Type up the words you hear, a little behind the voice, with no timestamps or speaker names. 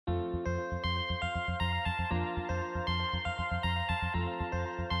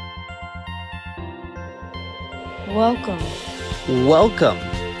Welcome. Welcome.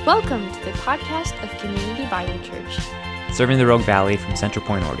 Welcome to the podcast of Community Bible Church. Serving the Rogue Valley from Central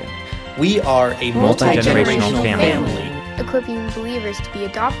Point, Oregon. We are a multi-generational family. Equipping believers to be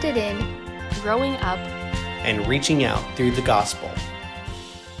adopted in, growing up, and reaching out through the gospel.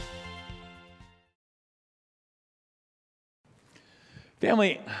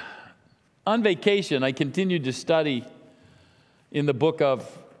 Family, on vacation, I continued to study in the book of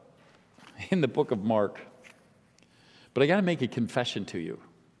Mark. But I got to make a confession to you.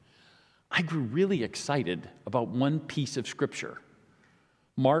 I grew really excited about one piece of Scripture,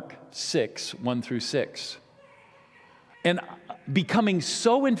 Mark 6, 1 through 6. And becoming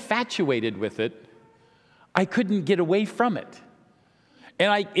so infatuated with it, I couldn't get away from it.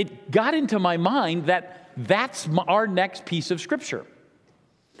 And it got into my mind that that's our next piece of Scripture.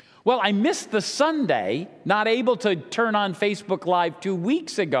 Well, I missed the Sunday, not able to turn on Facebook Live 2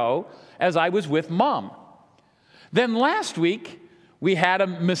 weeks ago as I was with Mom. Then last week, we had a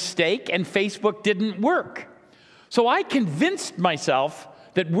mistake and Facebook didn't work. So I convinced myself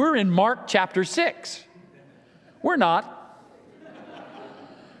that we're in Mark chapter 6. We're not.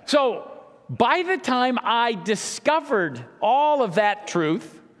 So by the time I discovered all of that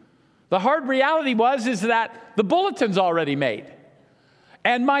truth, the hard reality is that the bulletin's already made.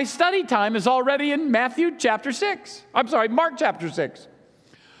 And my study time is already in Mark chapter 6.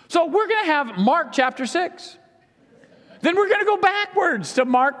 So we're going to have Mark chapter 6. Then we're going to go backwards to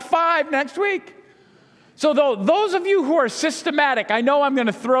Mark 5 next week. So those of you who are systematic, I know I'm going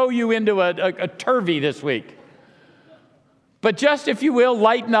to throw you into a turvy this week. But just, if you will,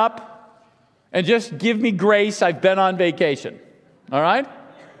 lighten up and just give me grace. I've been on vacation. All right?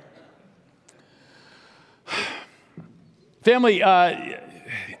 Family,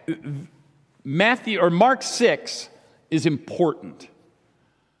 Mark 6 is important.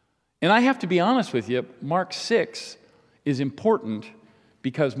 And I have to be honest with you, Mark 6 is important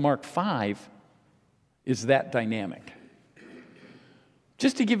because Mark 5 is that dynamic.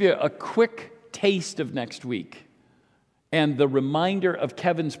 Just to give you a quick taste of next week and the reminder of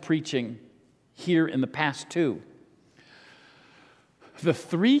Kevin's preaching here in the past two. The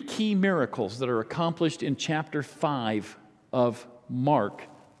three key miracles that are accomplished in chapter 5 of Mark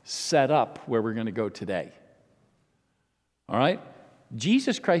set up where we're going to go today. All right?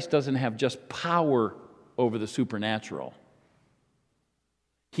 Jesus Christ doesn't have just power over the supernatural.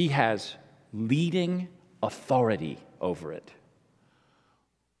 He has leading authority over it.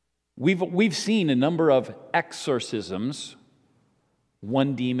 We've seen a number of exorcisms,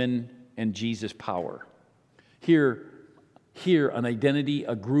 one demon and Jesus' power. Here an identity,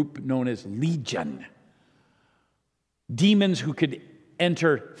 a group known as Legion. Demons who could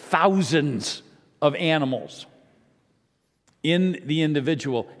enter thousands of animals in the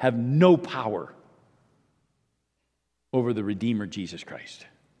individual have no power over the Redeemer, Jesus Christ.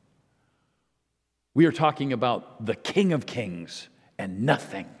 We are talking about the King of Kings, and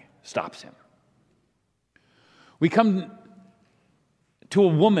nothing stops him. We come to a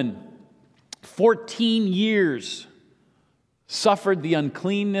woman, 14 years, suffered the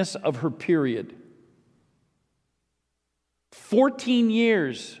uncleanness of her period. 14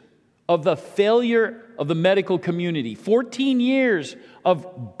 years of the failure of the medical community. 14 years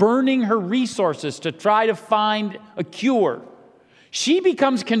of burning her resources to try to find a cure. She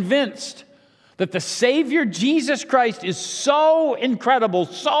becomes convinced that the Savior, Jesus Christ, is so incredible,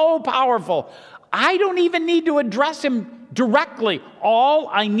 so powerful. I don't even need to address him directly. All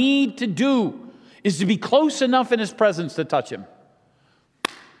I need to do is to be close enough in his presence to touch him.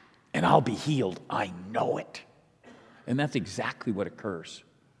 And I'll be healed. I know it. And that's exactly what occurs.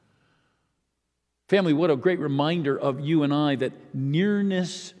 Family, what a great reminder of you and I that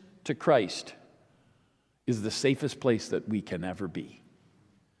nearness to Christ is the safest place that we can ever be.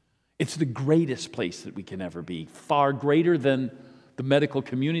 It's the greatest place that we can ever be, far greater than the medical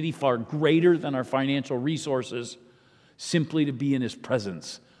community, far greater than our financial resources. Simply to be in his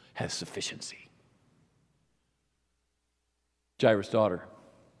presence has sufficiency. Jairus' daughter,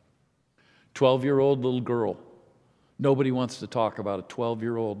 12-year-old little girl. Nobody wants to talk about a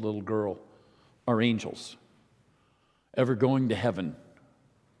 12-year-old little girl. Are angels ever going to heaven?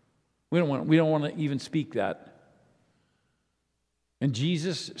 We don't want to even speak that. And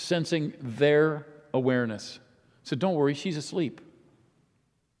Jesus, sensing their awareness, said, "Don't worry, she's asleep."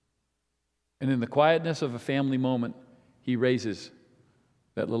 And in the quietness of a family moment, he raises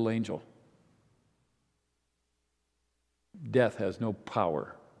that little angel. Death has no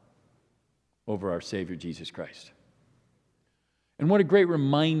power over our Savior, Jesus Christ. And what a great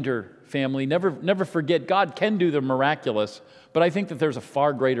reminder, family. Never forget, God can do the miraculous, but I think that there's a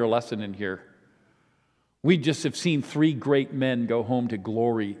far greater lesson in here. We just have seen 3 great men go home to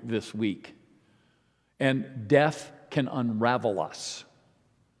glory this week. And death can unravel us,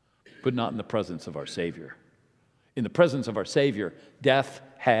 but not in the presence of our Savior. In the presence of our Savior, death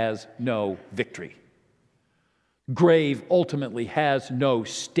has no victory. Grave ultimately has no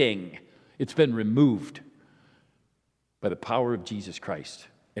sting. It's been removed by the power of Jesus Christ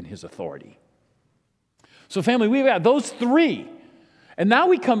and his authority. So family, we've got those 3. And now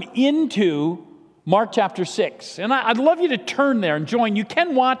we come into Mark chapter 6. And I'd love you to turn there and join. You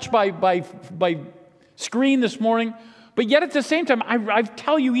can watch by screen this morning, but yet at the same time, I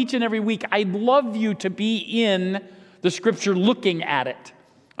tell you each and every week, I'd love you to be in the Scripture looking at it.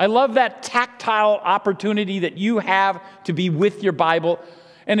 I love that tactile opportunity that you have to be with your Bible.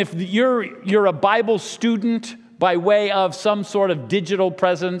 And if you're a Bible student by way of some sort of digital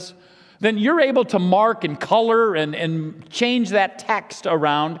presence, then you're able to mark and color and change that text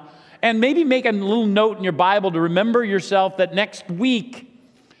around and maybe make a little note in your Bible to remember yourself that next week,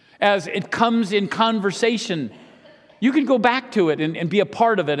 as it comes in conversation, you can go back to it and be a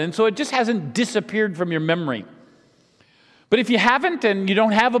part of it. And so it just hasn't disappeared from your memory. But if you haven't and you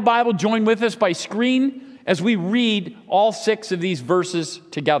don't have a Bible, join with us by screen as we read all 6 of these verses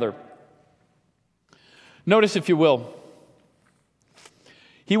together. Notice, if you will,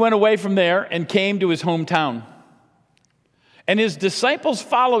 he went away from there and came to his hometown. And his disciples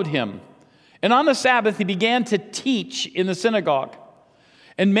followed him. And on the Sabbath he began to teach in the synagogue.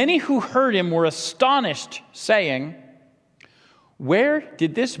 And many who heard him were astonished, saying, "Where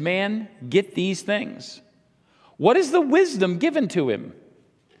did this man get these things? What is the wisdom given to him?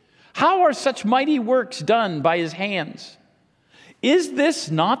 How are such mighty works done by his hands? Is this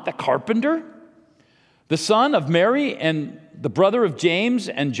not the carpenter, the son of Mary and the brother of James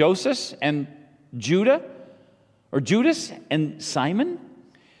and Joseph and Judas and Simon?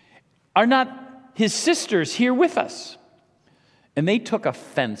 Are not his sisters here with us?" And they took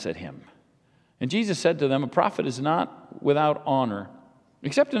offense at him. And Jesus said to them, "A prophet is not without honor,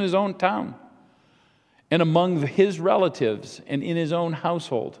 except in his own town, and among his relatives, and in his own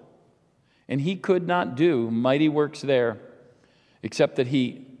household." And he could not do mighty works there, except that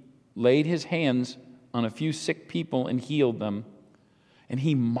he laid his hands on a few sick people and healed them. And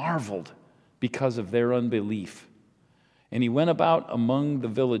he marveled because of their unbelief. And he went about among the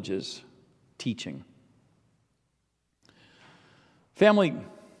villages teaching. Family,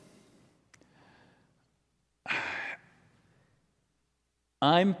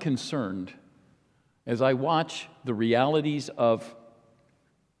 I'm concerned as I watch the realities of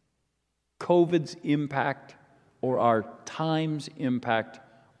COVID's impact or our time's impact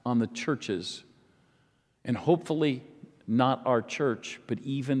on the churches, and hopefully not our church, but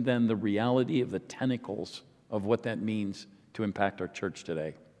even then the reality of the tentacles of what that means to impact our church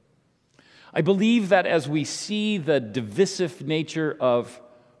today. I believe that as we see the divisive nature of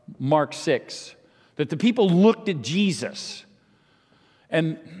Mark 6, that the people looked at Jesus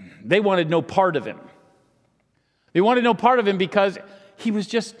and they wanted no part of him. They wanted no part of him because he was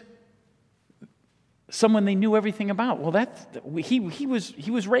just someone they knew everything about. Well, he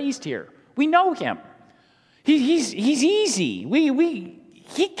was raised here. We know him. He's easy.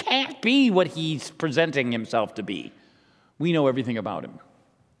 He can't be what he's presenting himself to be. We know everything about him.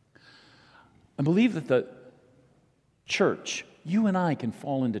 I believe that the church, you and I, can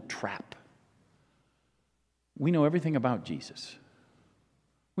fall into trap. We know everything about Jesus.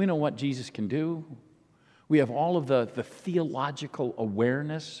 We know what Jesus can do. We have all of the theological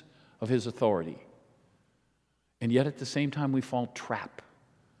awareness of his authority. And yet at the same time we fall trap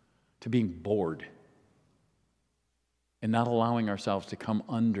to being bored and not allowing ourselves to come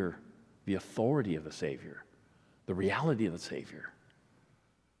under the authority of the Savior, the reality of the Savior.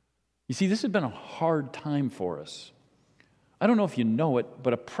 You see, this has been a hard time for us. I don't know if you know it,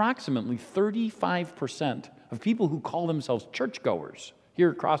 but approximately 35% of people who call themselves churchgoers here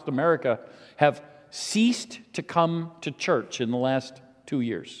across America have ceased to come to church in the last 2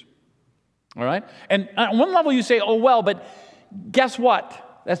 years. All right? And on one level you say, oh, well, but guess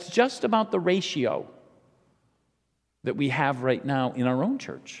what? That's just about the ratio that we have right now in our own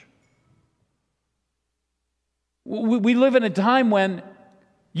church. We live in a time when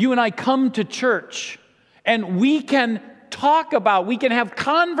you and I come to church and we can talk about, we can have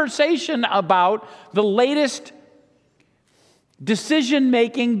conversation about the latest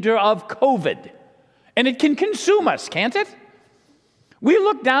decision-making of COVID. And it can consume us, can't it? We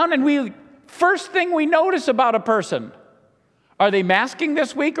look down and first thing we notice about a person, are they masking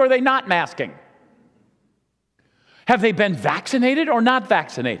this week or are they not masking? Have they been vaccinated or not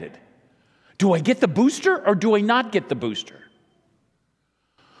vaccinated? Do I get the booster or do I not get the booster?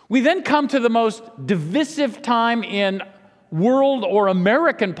 We then come to the most divisive time in world or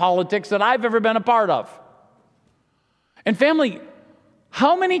American politics that I've ever been a part of. And family,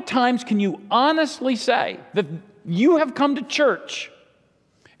 how many times can you honestly say that you have come to church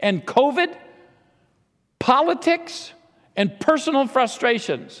and COVID, politics, and personal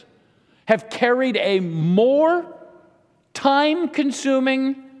frustrations have carried a more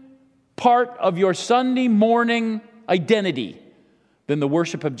time-consuming part of your Sunday morning identity than the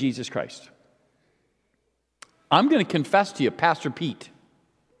worship of Jesus Christ? I'm going to confess to you, Pastor Pete,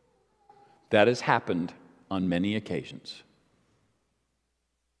 that has happened on many occasions.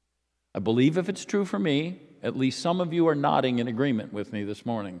 I believe if it's true for me, at least some of you are nodding in agreement with me this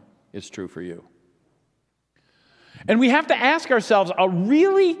morning, it's true for you. And we have to ask ourselves a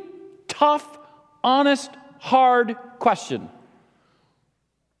really tough, honest, hard question.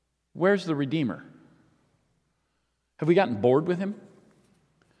 Where's the Redeemer? Have we gotten bored with him?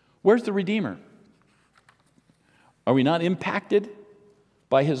 Where's the Redeemer? Are we not impacted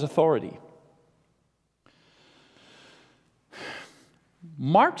by his authority?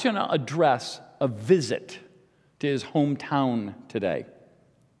 Mark's going to address a visit to his hometown today.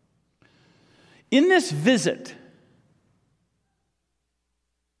 In this visit,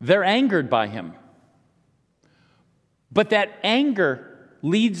 they're angered by him. But that anger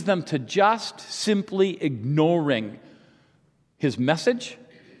leads them to just simply ignoring his message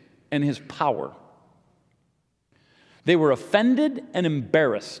and his power. They were offended and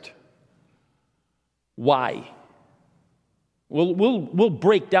embarrassed. Why? We'll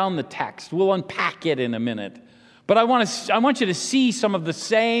break down the text. We'll unpack it in a minute. But I want you to see some of the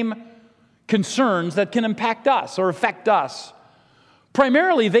same concerns that can impact us or affect us.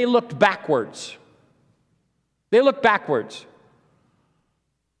 Primarily, they looked backwards. They looked backwards.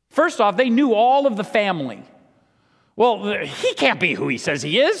 First off, they knew all of the family. Well, he can't be who he says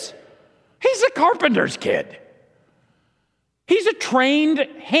he is. He's a carpenter's kid. He's a trained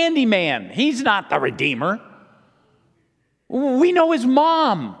handyman. He's not the Redeemer. We know his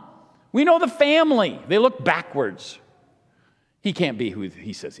mom. We know the family. They look backwards. He can't be who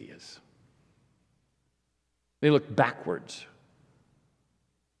he says he is. They look backwards.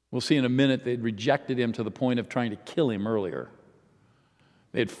 We'll see in a minute they'd rejected him to the point of trying to kill him earlier.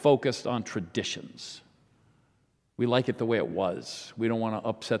 They had focused on traditions. We like it the way it was. We don't want to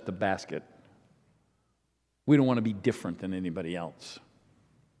upset the basket. We don't want to be different than anybody else.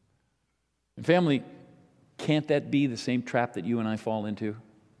 And family, can't that be the same trap that you and I fall into?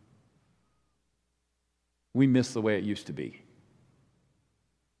 We miss the way it used to be.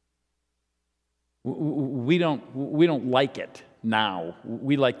 We don't like it now.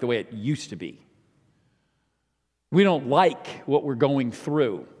 We like the way it used to be. We don't like what we're going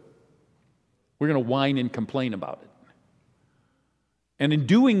through. We're going to whine and complain about it. And in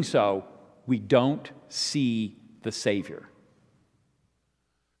doing so, we don't see the Savior.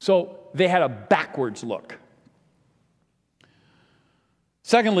 So they had a backwards look.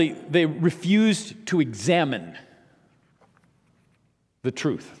 Secondly, they refused to examine the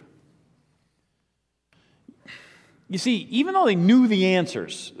truth. You see, even though they knew the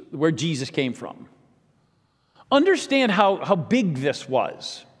answers, where Jesus came from, understand how big this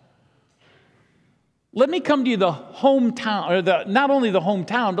was. Let me come to you the hometown, or not only the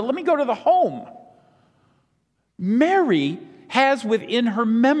hometown, but let me go to the home. Mary has within her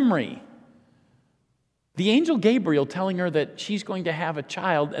memory the angel Gabriel telling her that she's going to have a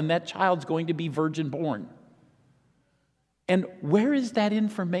child, and that child's going to be virgin born. And where is that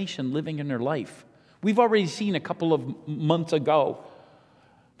information living in her life? We've already seen a couple of months ago,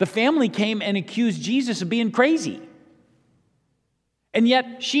 the family came and accused Jesus of being crazy. And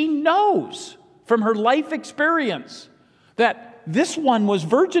yet she knows from her life experience that this one was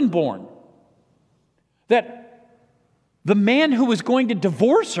virgin born. That the man who was going to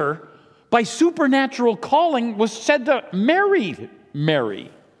divorce her by supernatural calling was said to marry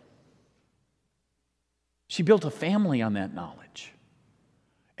Mary. She built a family on that knowledge.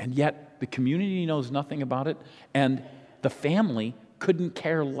 And yet the community knows nothing about it, and the family couldn't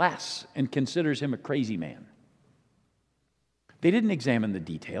care less and considers him a crazy man. They didn't examine the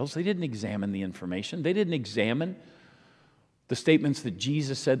details. They didn't examine the information. They didn't examine the statements that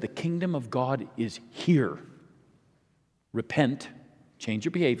Jesus said, the kingdom of God is here. Repent, change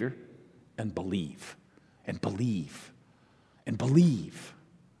your behavior, and believe, and believe, and believe.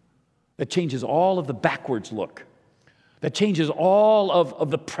 That changes all of the backwards look. That changes all of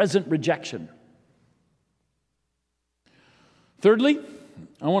the present rejection. Thirdly,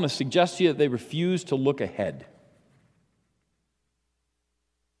 I want to suggest to you that they refuse to look ahead.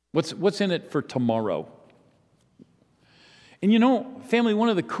 What's in it for tomorrow? And family, one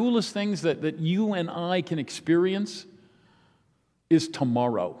of the coolest things that you and I can experience is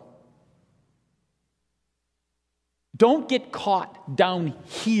tomorrow. Don't get caught down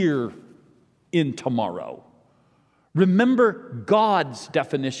here in tomorrow. Remember God's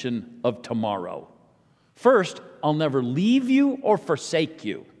definition of tomorrow. First, I'll never leave you or forsake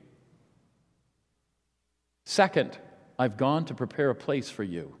you. Second, I've gone to prepare a place for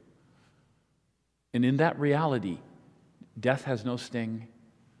you. And in that reality, death has no sting.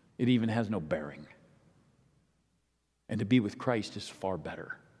 It even has no bearing. And to be with Christ is far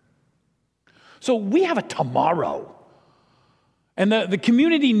better. So we have a tomorrow. And the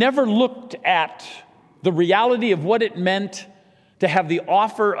community never looked at the reality of what it meant to have the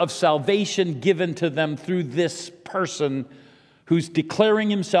offer of salvation given to them through this person who's declaring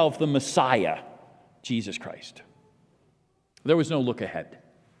himself the Messiah, Jesus Christ. There was no look ahead.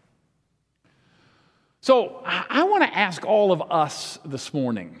 So I want to ask all of us this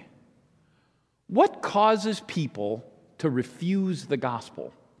morning, what causes people to refuse the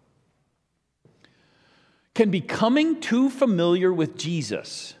gospel? Can becoming too familiar with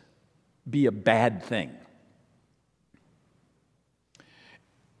Jesus be a bad thing?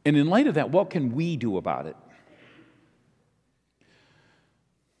 And in light of that, what can we do about it?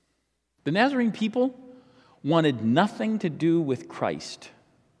 The Nazarene people wanted nothing to do with Christ.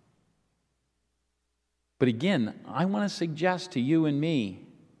 But again, I want to suggest to you and me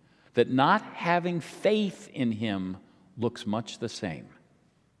that not having faith in him looks much the same.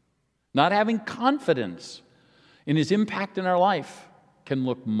 Not having confidence in his impact in our life can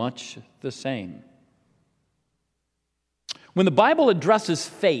look much the same. When the Bible addresses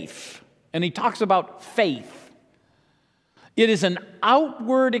faith, and he talks about faith, it is an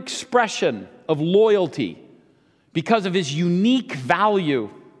outward expression of loyalty because of his unique value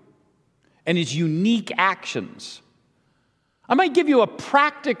and his unique actions. I might give you a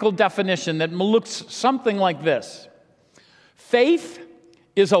practical definition that looks something like this. Faith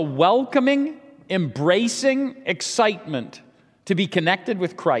is a welcoming, embracing excitement to be connected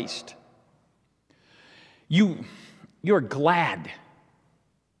with Christ. You're glad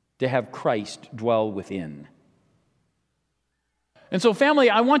to have Christ dwell within. And so, family,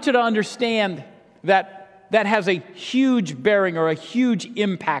 I want you to understand that has a huge bearing or a huge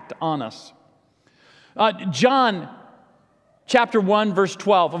impact on us. John chapter 1, verse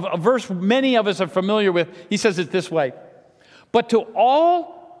 12, a verse many of us are familiar with, he says it this way, "But to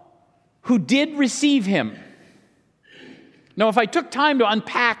all who did receive him." Now, if I took time to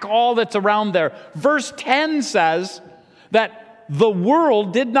unpack all that's around there, verse 10 says that the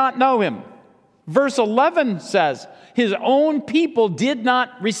world did not know him. Verse 11 says his own people did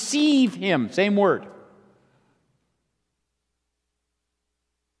not receive him. Same word.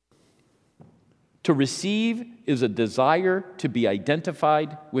 To receive is a desire to be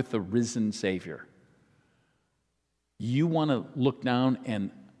identified with the risen Savior. You want to look down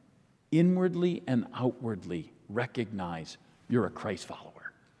and inwardly and outwardly recognize you're a Christ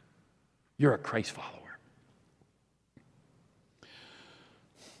follower. You're a Christ follower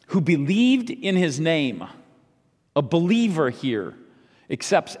who believed in his name. A believer here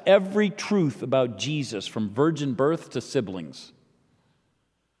accepts every truth about Jesus, from virgin birth to siblings,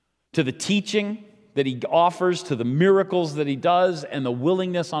 to the teaching that he offers, to the miracles that he does, and the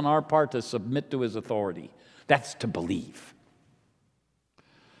willingness on our part to submit to his authority. That's to believe.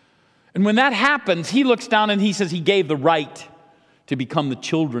 And when that happens, he looks down and he says he gave the right to become the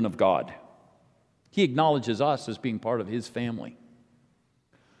children of God. He acknowledges us as being part of his family.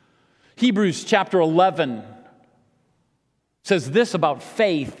 Hebrews chapter 11 says this about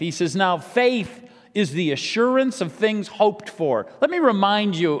faith. He says, "Now faith is the assurance of things hoped for." Let me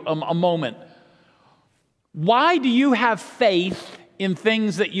remind you a moment. Why do you have faith in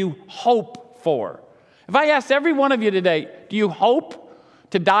things that you hope for? If I asked every one of you today, do you hope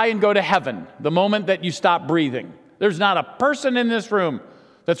to die and go to heaven the moment that you stop breathing? There's not a person in this room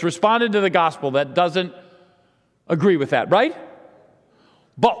that's responded to the gospel that doesn't agree with that, right?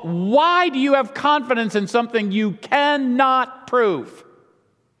 But why do you have confidence in something you cannot prove?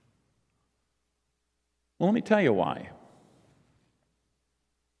 Well, let me tell you why.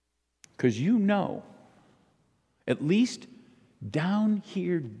 Because you know, at least down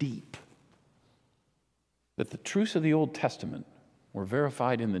here deep, that the truths of the Old Testament were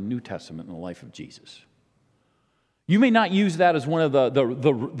verified in the New Testament in the life of Jesus. You may not use that as one of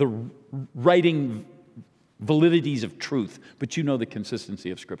the writing validities of truth, but you know the consistency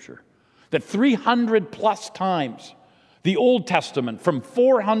of Scripture. That 300 plus times, the Old Testament, from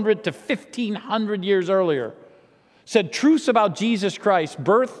 400 to 1,500 years earlier, said truths about Jesus Christ,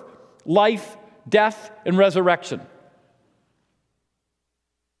 birth, life, death, and resurrection.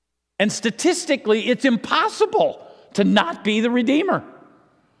 And statistically, it's impossible to not be the Redeemer.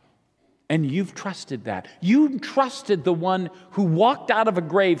 And you've trusted that. You trusted the one who walked out of a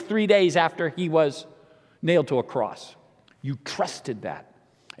grave 3 days after he was nailed to a cross. You trusted that.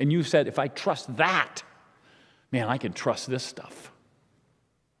 And you said, if I trust that, man, I can trust this stuff.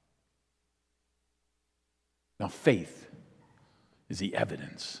 Now, faith is the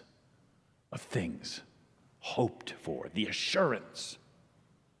evidence of things hoped for, the assurance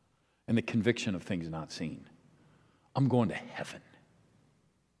and the conviction of things not seen. I'm going to heaven.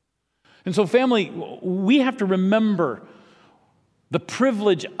 And so, family, we have to remember the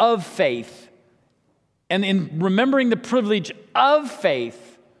privilege of faith. And in remembering the privilege of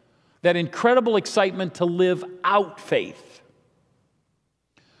faith, that incredible excitement to live out faith.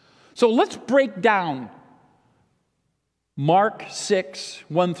 So let's break down Mark 6,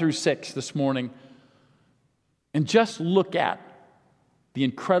 1 through 6 this morning, and just look at the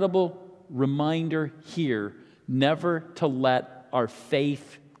incredible reminder here never to let our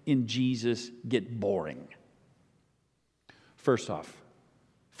faith in Jesus get boring. First off,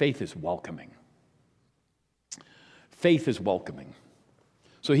 faith is welcoming. Faith is welcoming.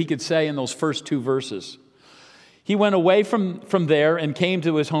 So he could say in those first 2 verses, he went away from there and came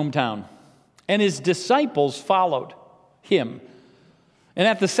to his hometown, and his disciples followed him. And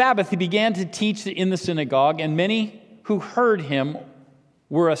at the Sabbath he began to teach in the synagogue, and many who heard him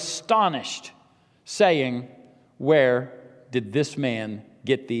were astonished, saying, "Where did this man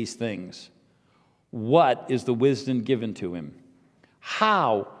get these things? What is the wisdom given to him?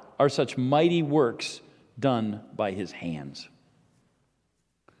 How are such mighty works done by his hands?"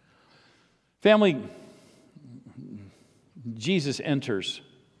 Family, Jesus enters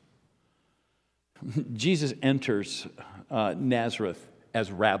Nazareth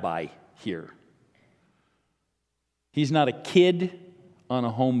as rabbi here. He's not a kid on a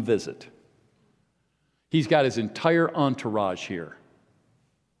home visit. He's got his entire entourage here.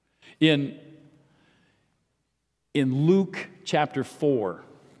 In Luke chapter 4,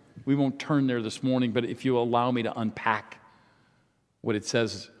 we won't turn there this morning, but if you allow me to unpack what it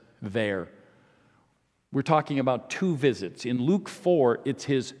says there, we're talking about 2 visits. In Luke 4, it's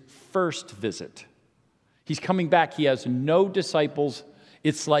his first visit. He's coming back. He has no disciples.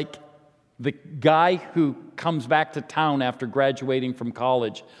 It's like the guy who comes back to town after graduating from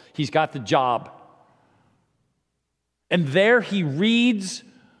college. He's got the job. And there he reads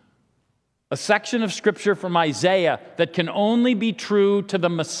a section of Scripture from Isaiah that can only be true to the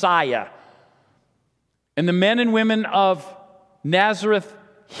Messiah. And the men and women of Nazareth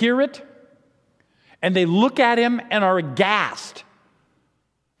hear it, and they look at him and are aghast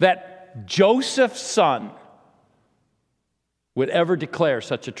that Joseph's son would ever declare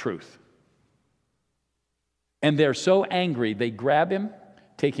such a truth. And they're so angry, they grab him,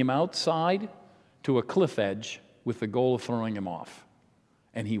 take him outside to a cliff edge with the goal of throwing him off.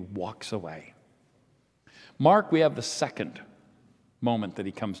 And he walks away. Mark, we have the second moment that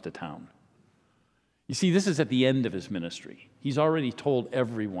he comes to town. You see, this is at the end of his ministry. He's already told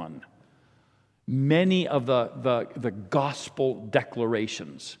everyone many of the gospel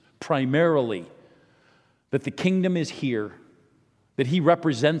declarations, primarily that the kingdom is here, that he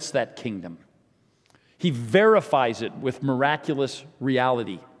represents that kingdom. He verifies it with miraculous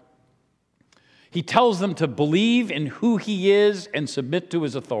reality. He tells them to believe in who he is and submit to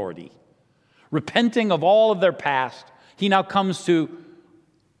his authority. Repenting of all of their past, he now comes to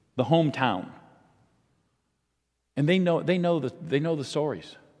the hometown. And they know the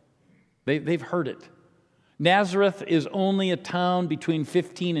stories. They've heard it. Nazareth is only a town between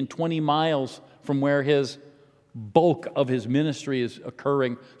 15 and 20 miles from where his bulk of his ministry is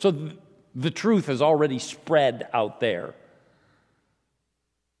occurring. So the truth has already spread out there.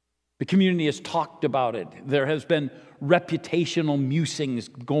 The community has talked about it. There has been reputational musings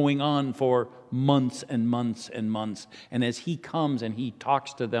going on for months and months and months. And as he comes and he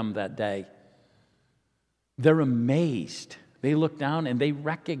talks to them that day, they're amazed. They look down and they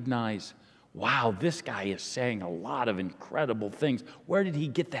recognize, wow, this guy is saying a lot of incredible things. Where did he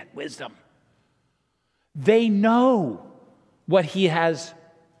get that wisdom? They know what he has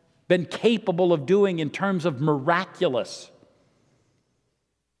been capable of doing in terms of miraculous.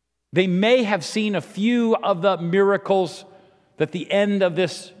 They may have seen a few of the miracles that the end of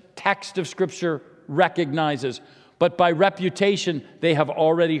this text of Scripture recognizes, but by reputation, they have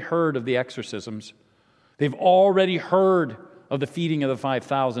already heard of the exorcisms. They've already heard of the feeding of the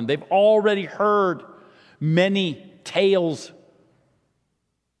 5,000. They've already heard many tales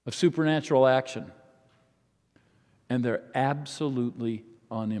of supernatural action. And they're absolutely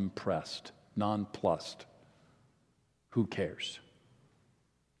unimpressed, nonplussed. Who cares?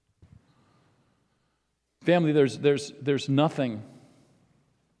 Family, there's nothing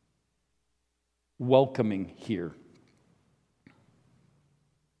welcoming here.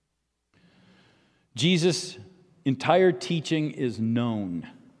 Jesus' entire teaching is known,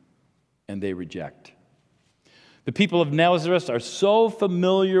 and they reject. The people of Nazareth are so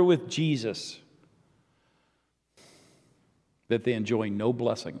familiar with Jesus that they enjoy no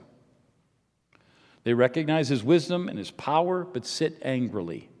blessing. They recognize his wisdom and his power, but sit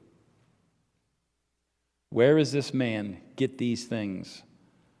angrily. Where does this man get these things?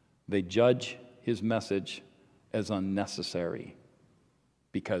 They judge his message as unnecessary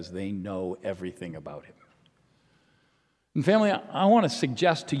because they know everything about him. And family, I want to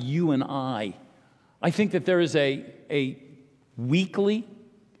suggest to you and I think that there is a weekly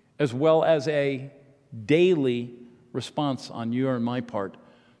as well as a daily response on your and my part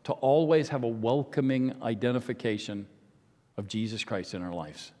to always have a welcoming identification of Jesus Christ in our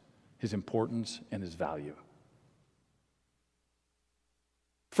lives, his importance and his value.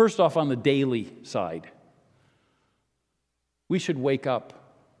 First off, on the daily side, we should wake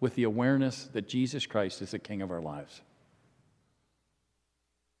up with the awareness that Jesus Christ is the King of our lives.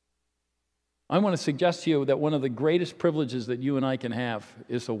 I want to suggest to you that one of the greatest privileges that you and I can have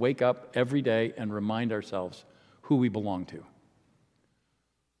is to wake up every day and remind ourselves who we belong to.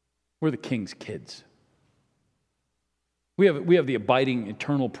 We're the King's kids. We have the abiding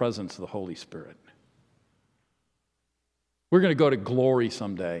eternal presence of the Holy Spirit. We're going to go to glory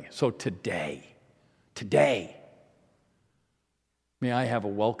someday. So today, may I have a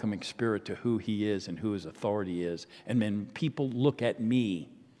welcoming spirit to who he is and who his authority is. And when people look at me,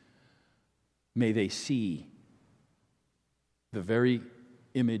 may they see the very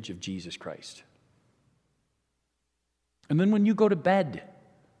image of Jesus Christ. And then when you go to bed,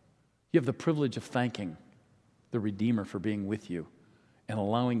 you have the privilege of thanking the Redeemer for being with you and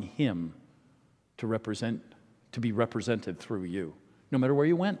allowing him to be represented through you, no matter where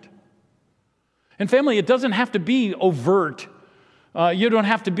you went. And family, it doesn't have to be overt. You don't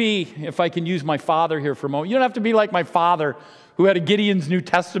have to be, if I can use my father here for a moment, you don't have to be like my father who had a Gideon's New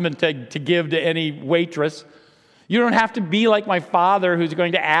Testament to give to any waitress. You don't have to be like my father who's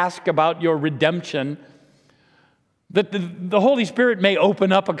going to ask about your redemption. That the Holy Spirit may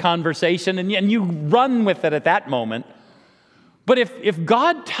open up a conversation and you run with it at that moment. But if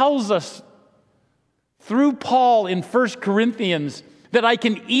God tells us through Paul in 1 Corinthians that I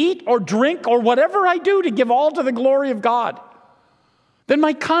can eat or drink or whatever I do to give all to the glory of God, then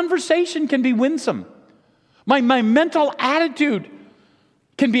my conversation can be winsome. My mental attitude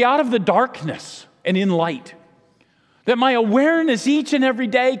can be out of the darkness and in light. That my awareness each and every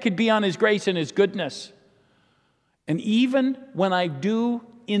day could be on his grace and his goodness. And even when I do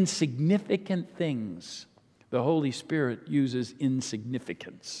insignificant things, the Holy Spirit uses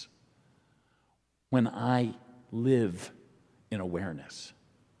insignificance when I live in awareness.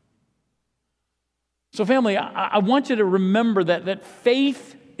 So family, I want you to remember that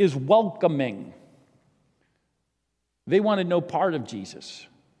faith is welcoming. They wanted no part of Jesus,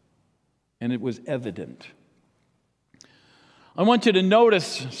 and it was evident. I want you to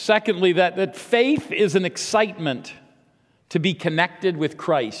notice, secondly, that faith is an excitement to be connected with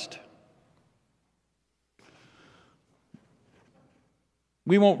Christ.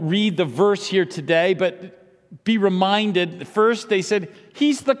 We won't read the verse here today, but be reminded, first they said,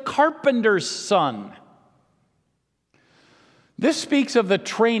 he's the carpenter's son. This speaks of the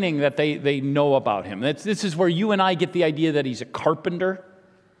training that they know about him. This is where you and I get the idea that he's a carpenter.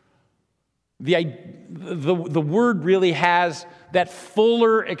 The word really has that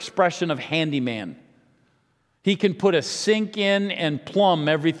fuller expression of handyman. He can put a sink in and plumb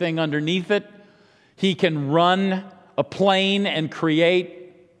everything underneath it. He can run a plane and create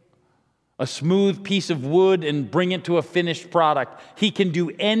a smooth piece of wood and bring it to a finished product. He can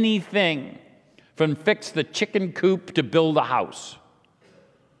do anything from fix the chicken coop to build a house.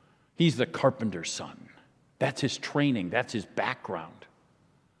 He's the carpenter's son. That's his training. That's his background.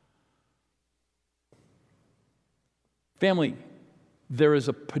 Family, there is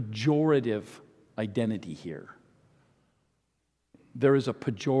a pejorative identity here. There is a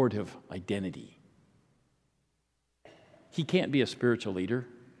pejorative identity. He can't be a spiritual leader.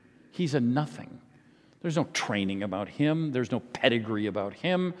 He's a nothing. There's no training about him. There's no pedigree about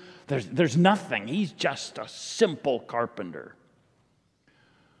him. There's nothing. He's just a simple carpenter.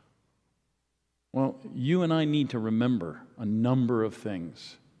 Well, you and I need to remember a number of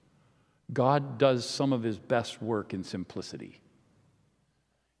things. God does some of his best work in simplicity.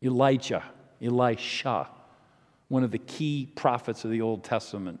 Elisha, one of the key prophets of the Old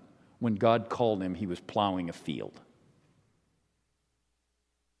Testament, when God called him, he was plowing a field.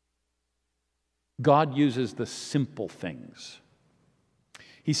 God uses the simple things.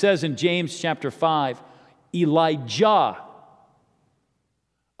 He says in James chapter 5, Elijah,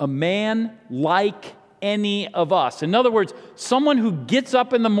 a man like any of us. In other words, someone who gets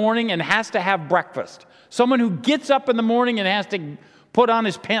up in the morning and has to have breakfast. Someone who gets up in the morning and has to put on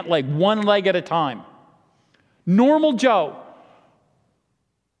his pant leg, one leg at a time. Normal Joe.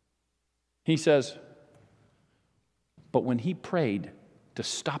 He says, but when he prayed to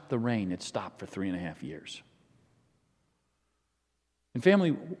stop the rain, it stopped for 3.5 years. And family,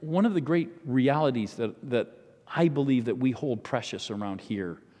 one of the great realities that I believe that we hold precious around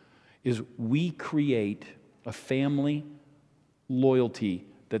here is we create a family loyalty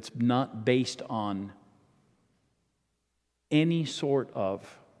that's not based on any sort of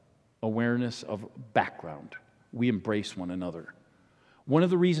awareness of background. We embrace one another. One of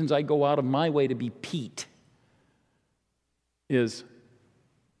the reasons I go out of my way to be Pete is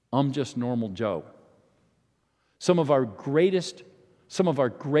I'm just normal Joe. Some of our greatest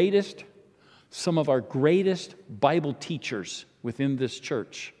Bible teachers within this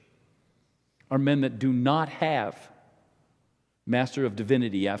church are men that do not have Master of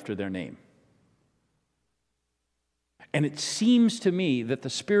Divinity after their name. And it seems to me that the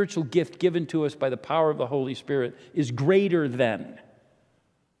spiritual gift given to us by the power of the Holy Spirit is greater than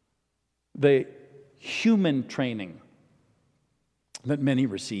the human training that many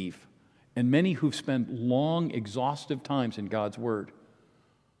receive. And many who've spent long, exhaustive times in God's Word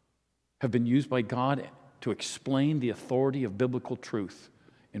have been used by God to explain the authority of biblical truth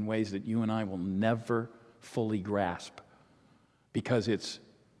in ways that you and I will never fully grasp because it's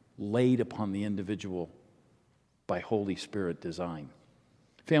laid upon the individual by Holy Spirit design.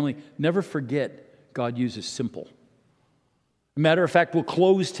 Family, never forget God uses simple. Matter of fact, we'll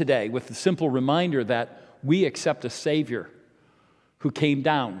close today with the simple reminder that we accept a Savior who came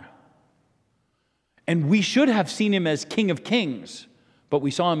down. And we should have seen him as King of Kings, but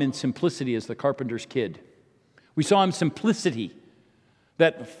we saw him in simplicity as the carpenter's kid. We saw him simplicity,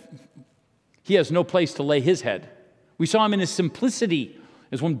 that he has no place to lay his head. We saw him in his simplicity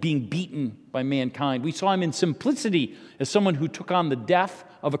as one being beaten by mankind. We saw him in simplicity as someone who took on the death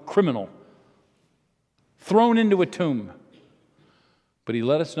of a criminal, thrown into a tomb. But he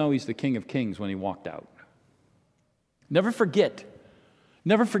let us know he's the King of Kings when he walked out. Never forget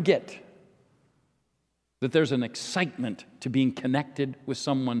that there's an excitement to being connected with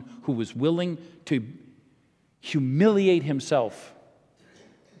someone who was willing to humiliate himself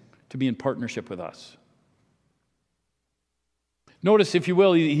to be in partnership with us. Notice, if you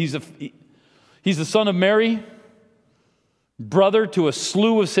will, he's the son of Mary, brother to a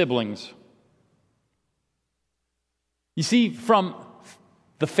slew of siblings. You see, from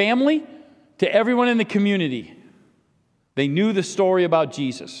the family to everyone in the community, they knew the story about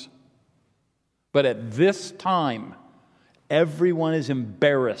Jesus. But at this time, everyone is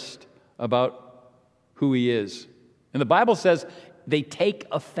embarrassed about who he is. And the Bible says they take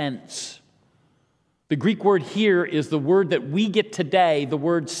offense. The Greek word here is the word that we get today, the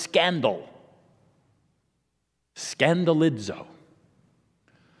word scandal. Scandalizo.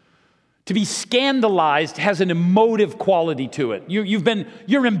 To be scandalized has an emotive quality to it.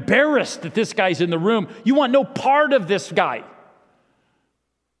 You're embarrassed that this guy's in the room. You want no part of this guy.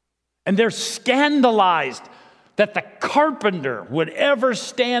 And they're scandalized that the carpenter would ever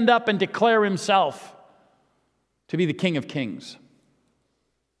stand up and declare himself to be the King of Kings,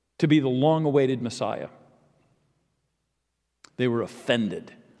 to be the long-awaited Messiah. They were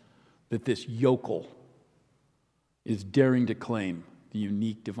offended that this yokel is daring to claim the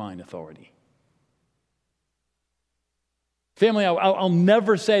unique divine authority. Family, I'll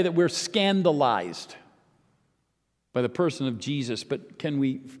never say that we're scandalized by the person of Jesus, but can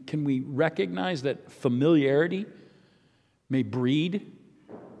we recognize that familiarity may breed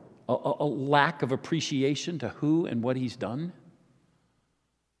a lack of appreciation to who and what he's done?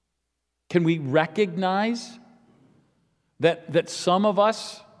 Can we recognize that some of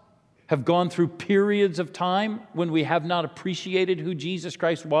us have gone through periods of time when we have not appreciated who Jesus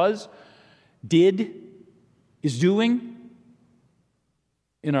Christ is doing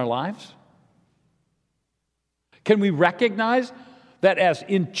in our lives? Can we recognize that as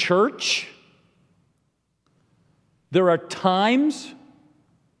in church, there are times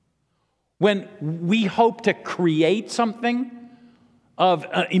when we hope to create something of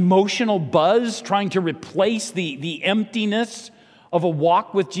emotional buzz, trying to replace the emptiness of a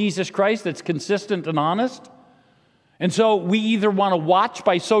walk with Jesus Christ that's consistent and honest? And so we either want to watch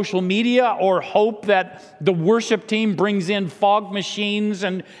by social media or hope that the worship team brings in fog machines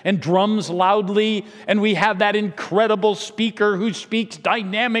and drums loudly, and we have that incredible speaker who speaks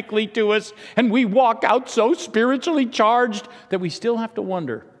dynamically to us, and we walk out so spiritually charged that we still have to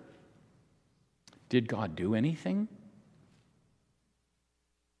wonder, did God do anything?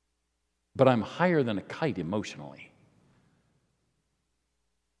 But I'm higher than a kite emotionally.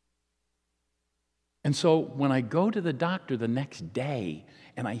 And so when I go to the doctor the next day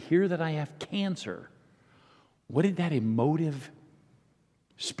and I hear that I have cancer, what did that emotive,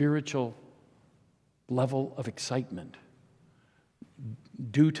 spiritual level of excitement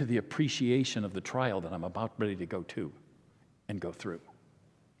do to the appreciation of the trial that I'm about ready to go to and go through?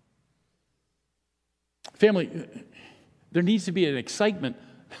 Family, there needs to be an excitement,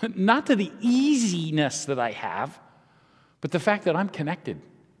 not to the easiness that I have, but the fact that I'm connected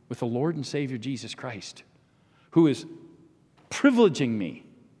with the Lord and Savior Jesus Christ, who is privileging me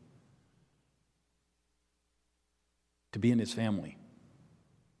to be in His family.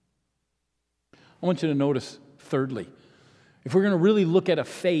 I want you to notice, thirdly, if we're going to really look at a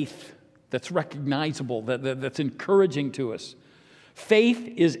faith that's recognizable, that's encouraging to us, faith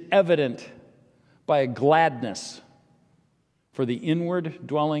is evident by a gladness for the inward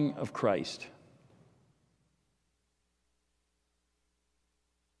dwelling of Christ.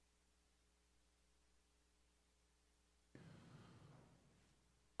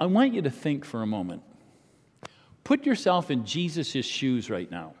 I want you to think for a moment. Put yourself in Jesus' shoes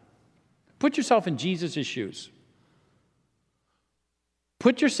right now. Put yourself in Jesus' shoes.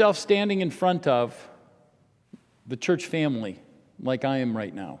 Put yourself standing in front of the church family like I am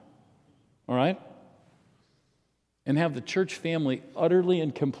right now. All right? And have the church family utterly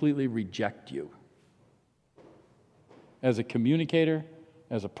and completely reject you. As a communicator,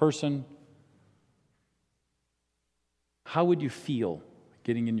 as a person, how would you feel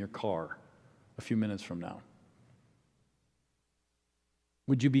getting in your car a few minutes from now?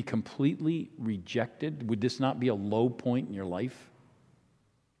 Would you be completely rejected? Would this not be a low point in your life?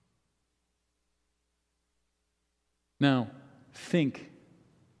 Now, think.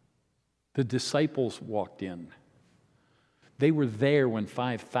 The disciples walked in. They were there when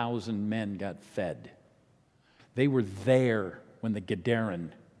 5,000 men got fed. They were there when the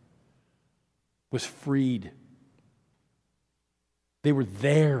Gadarene was freed. They were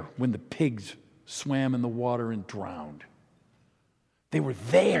there when the pigs swam in the water and drowned. They were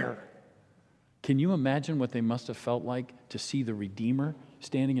there. Can you imagine what they must have felt like to see the Redeemer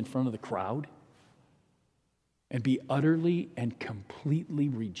standing in front of the crowd and be utterly and completely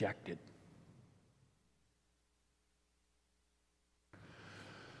rejected?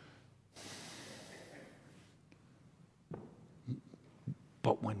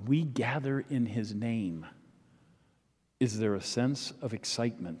 But when we gather in His name, is there a sense of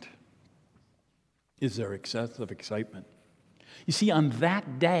excitement? Is there a sense of excitement? You see, on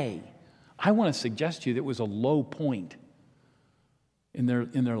that day, I want to suggest to you that it was a low point in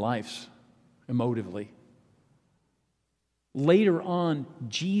their lives, emotively. Later on,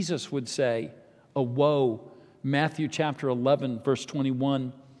 Jesus would say, a woe, Matthew chapter 11, verse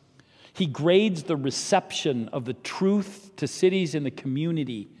 21. He grades the reception of the truth to cities in the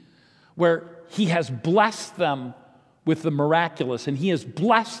community where He has blessed them with the miraculous, and He has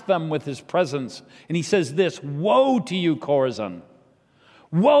blessed them with His presence. And He says this, woe to you, Chorazin!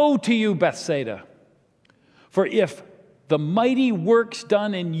 Woe to you, Bethsaida! For if the mighty works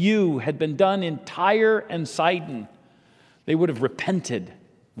done in you had been done in Tyre and Sidon, they would have repented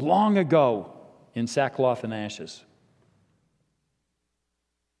long ago in sackcloth and ashes.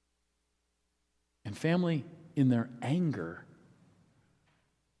 And family, in their anger,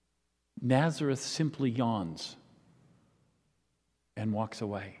 Nazareth simply yawns and walks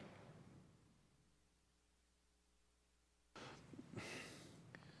away.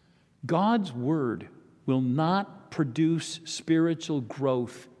 God's word will not produce spiritual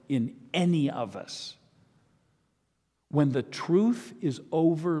growth in any of us when the truth is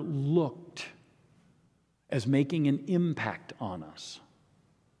overlooked as making an impact on us.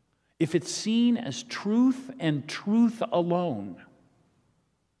 If it's seen as truth and truth alone,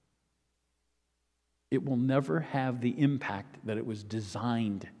 it will never have the impact that it was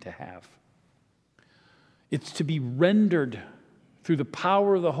designed to have. It's to be rendered through the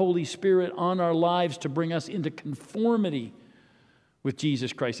power of the Holy Spirit on our lives to bring us into conformity with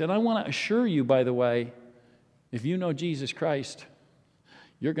Jesus Christ. And I want to assure you, by the way, if you know Jesus Christ,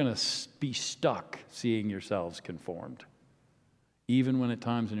 you're going to be stuck seeing yourselves conformed, even when at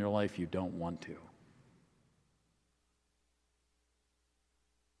times in your life you don't want to.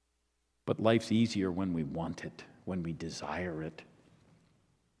 But life's easier when we want it. when we desire it.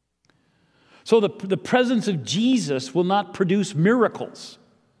 So the presence of Jesus will not produce miracles.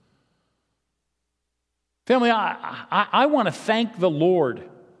 Family, I want to thank the Lord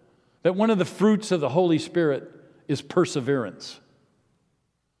that one of the fruits of the Holy Spirit is perseverance.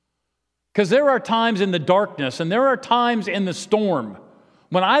 Because there are times in the darkness and there are times in the storm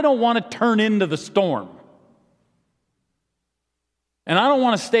when I don't want to turn into the storm. And I don't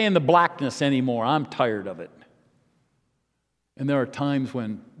want to stay in the blackness anymore. I'm tired of it. And there are times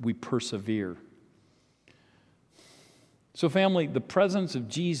when we persevere. So family, the presence of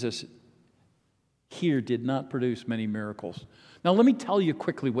Jesus here did not produce many miracles. Now let me tell you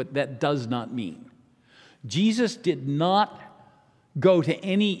quickly what that does not mean. Jesus did not go to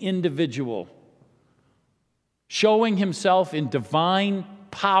any individual showing himself in divine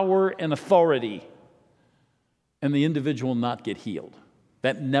power and authority and the individual not get healed.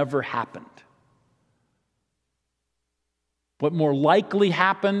 That never happened. What more likely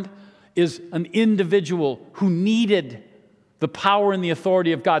happened is an individual who needed the power and the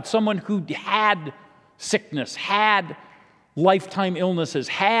authority of God, someone who had sickness, had lifetime illnesses,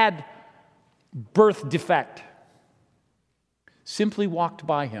 had birth defect, simply walked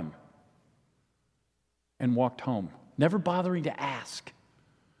by him and walked home, never bothering to ask,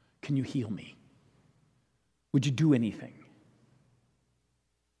 "Can you heal me? Would you do anything?"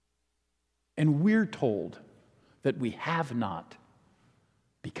 And we're told that we have not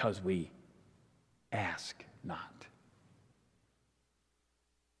because we ask not.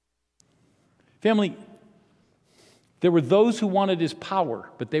 Family, there were those who wanted his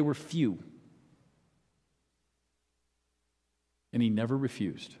power, but they were few. And he never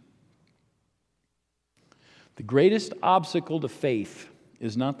refused. The greatest obstacle to faith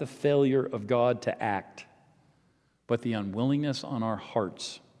is not the failure of God to act, but the unwillingness on our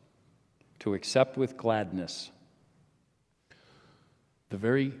hearts to accept with gladness the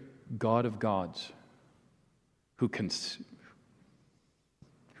very God of gods who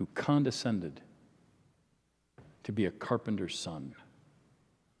condescended to be a carpenter's son,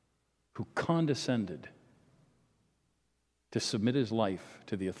 who condescended to submit his life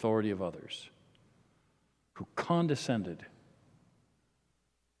to the authority of others, who condescended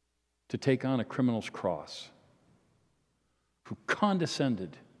to take on a criminal's cross, who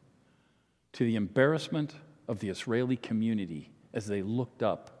condescended to the embarrassment of the Israeli community as they looked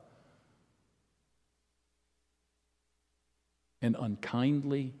up and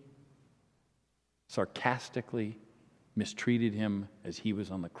unkindly, sarcastically mistreated him as he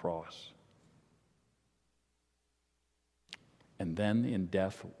was on the cross. And then in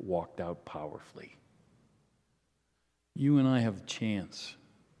death walked out powerfully. You and I have a chance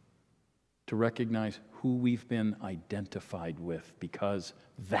to recognize who we've been identified with, because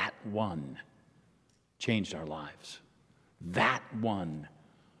that one changed our lives. That one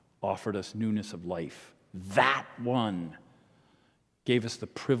offered us newness of life. That one gave us the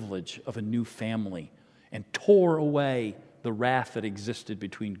privilege of a new family and tore away the wrath that existed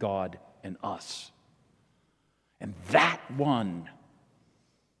between God and us. And that one,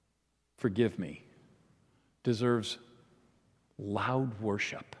 forgive me, deserves loud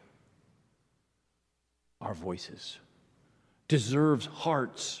worship. Our voices. Deserves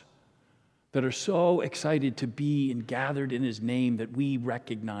hearts that are so excited to be and gathered in his name that we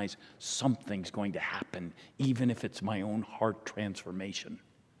recognize something's going to happen, even if it's my own heart transformation.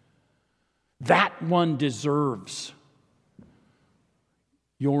 That one deserves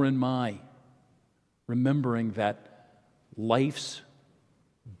your and my remembering that life's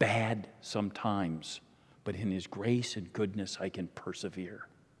bad sometimes, but in his grace and goodness I can persevere.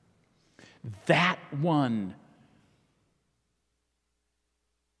 That one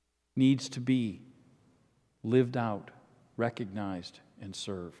needs to be lived out, recognized, and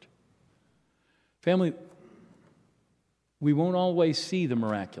served. Family, we won't always see the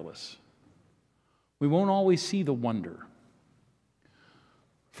miraculous. We won't always see the wonder.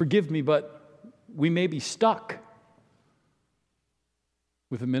 Forgive me, but we may be stuck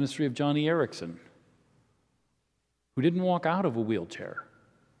with the ministry of Johnny Erickson, who didn't walk out of a wheelchair,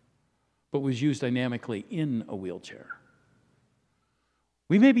 but was used dynamically in a wheelchair.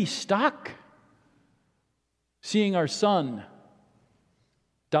 We may be stuck seeing our son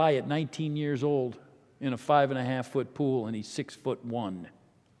die at 19 years old in a 5.5-foot pool and he's 6'1".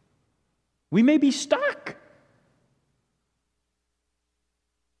 We may be stuck.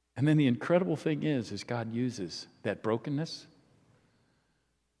 And then the incredible thing is God uses that brokenness,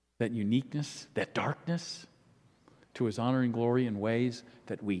 that uniqueness, that darkness to his honor and glory in ways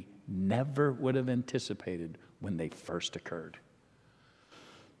that we never would have anticipated when they first occurred.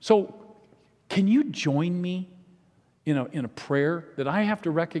 So, can you join me in a prayer that I have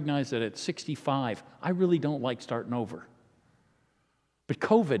to recognize that at 65, I really don't like starting over. But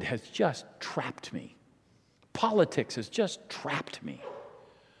COVID has just trapped me. Politics has just trapped me.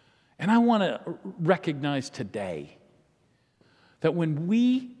 And I want to recognize today that when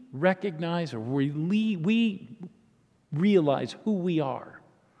we recognize or we realize who we are,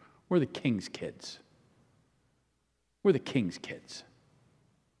 we're the King's kids. We're the King's kids.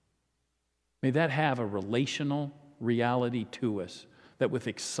 May that have a relational reality to us that with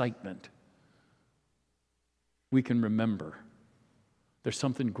excitement we can remember there's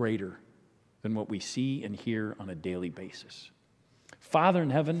something greater than what we see and hear on a daily basis. Father in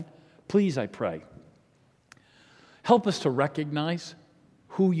heaven, please, I pray, help us to recognize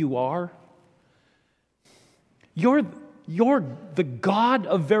who you are. You're the God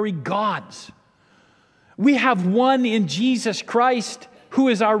of very gods. We have one in Jesus Christ who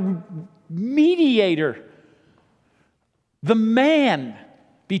is our mediator, the man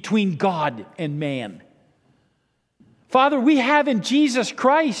between God and man. Father, we have in Jesus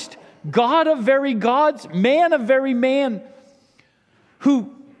Christ, God of very gods, man of very man,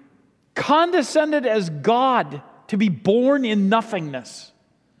 who condescended as God to be born in nothingness.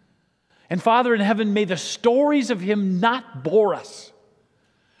 And Father in heaven, may the stories of him not bore us.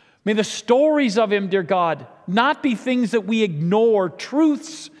 May the stories of him, dear God, not be things that we ignore,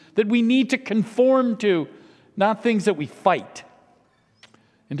 truths that we need to conform to, not things that we fight.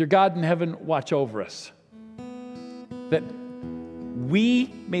 And dear God in heaven, watch over us, that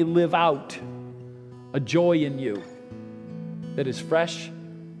we may live out a joy in you that is fresh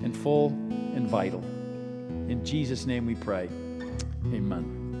and full and vital. In Jesus' name we pray.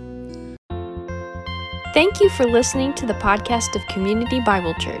 Amen. Thank you for listening to the podcast of Community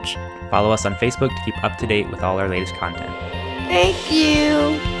Bible Church. Follow us on Facebook to keep up to date with all our latest content. Thank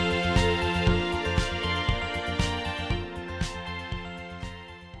you.